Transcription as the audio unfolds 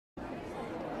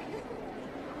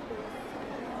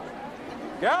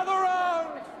Gather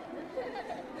round!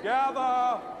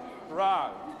 Gather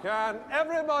round. Can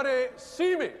everybody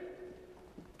see me?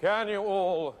 Can you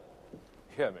all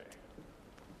hear me?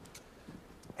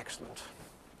 Excellent.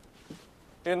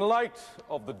 In light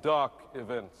of the dark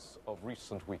events of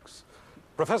recent weeks,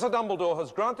 Professor Dumbledore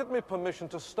has granted me permission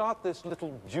to start this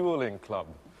little dueling club,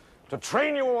 to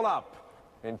train you all up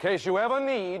in case you ever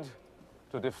need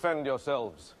to defend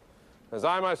yourselves, as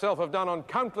I myself have done on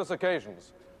countless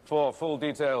occasions. For full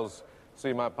details,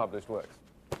 see my published works.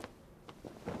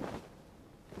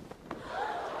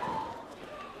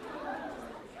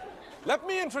 Let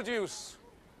me introduce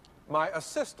my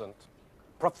assistant,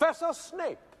 Professor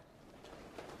Snape.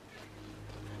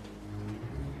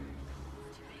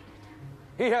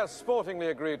 He has sportingly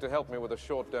agreed to help me with a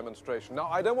short demonstration. Now,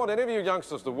 I don't want any of you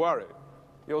youngsters to worry.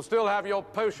 You'll still have your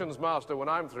potions master when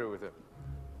I'm through with him.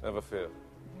 Never fear.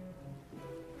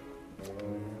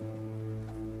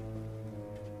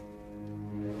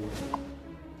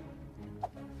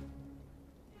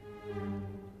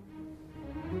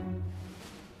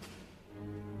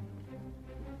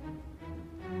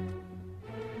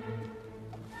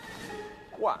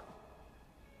 One,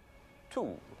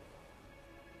 two,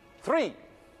 three.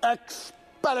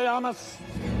 Expelliarmus!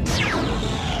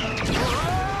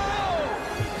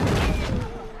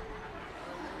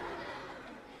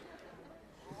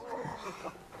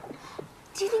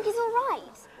 Do you think he's all right?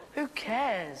 Who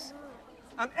cares?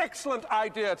 An excellent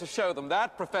idea to show them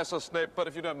that, Professor Snape, but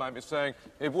if you don't mind me saying,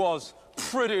 it was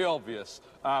pretty obvious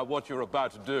what you're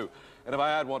about to do. And if I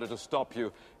had wanted to stop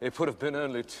you, it would have been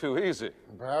only too easy.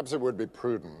 Perhaps it would be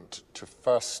prudent to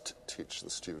first teach the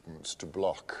students to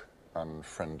block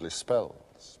unfriendly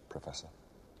spells, Professor.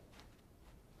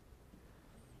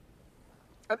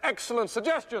 An excellent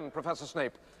suggestion, Professor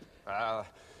Snape.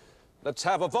 Let's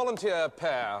have a volunteer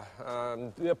pair.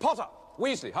 Potter,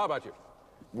 Weasley, how about you?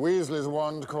 Weasley's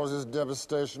wand causes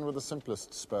devastation with the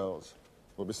simplest spells.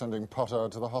 We'll be sending Potter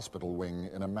to the hospital wing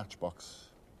in a matchbox.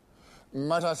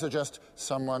 Might I suggest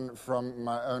someone from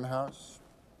my own house?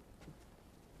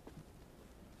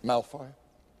 Malfoy,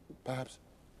 perhaps?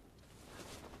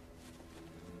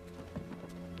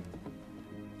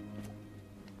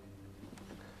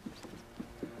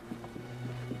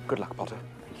 Good luck, Potter.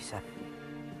 Thank you, sir.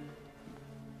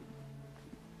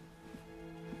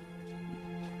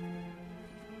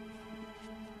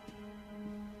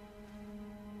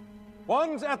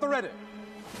 Wands at the ready.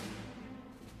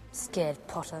 Scared,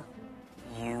 Potter.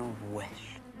 You wish.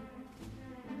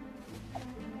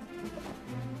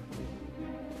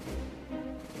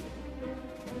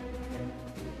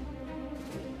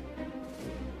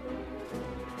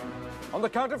 On the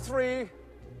count of three,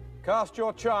 cast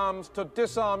your charms to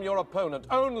disarm your opponent.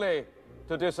 Only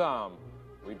to disarm.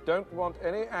 We don't want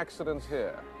any accidents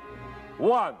here.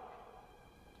 1,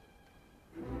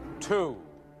 2.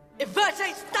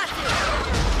 Inverte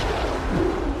status!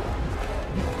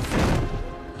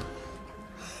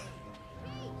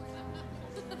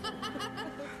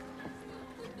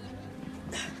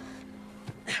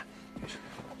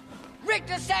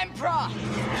 Rictus Emperor!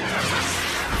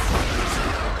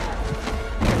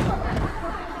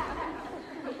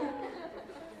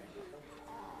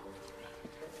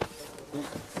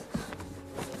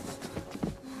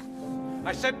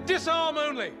 I said disarm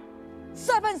only!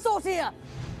 Serpent Sortier!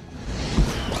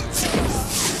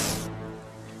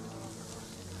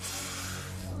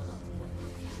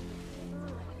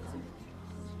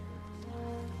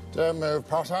 Don't move,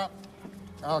 Potter.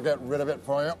 I'll get rid of it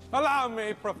for you. Allow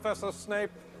me, Professor Snape.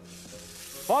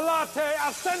 Volate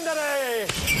ascendere!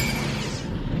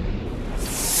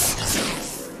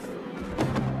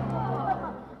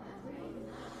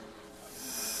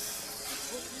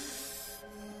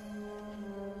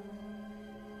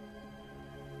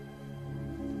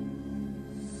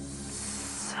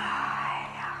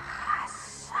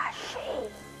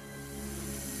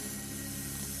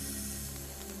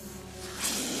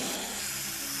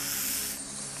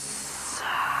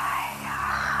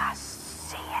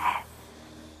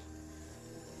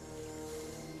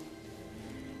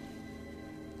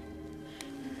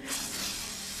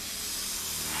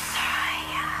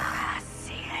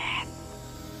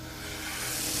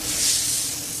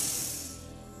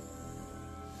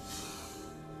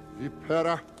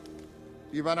 Vipera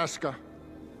Ivanaska.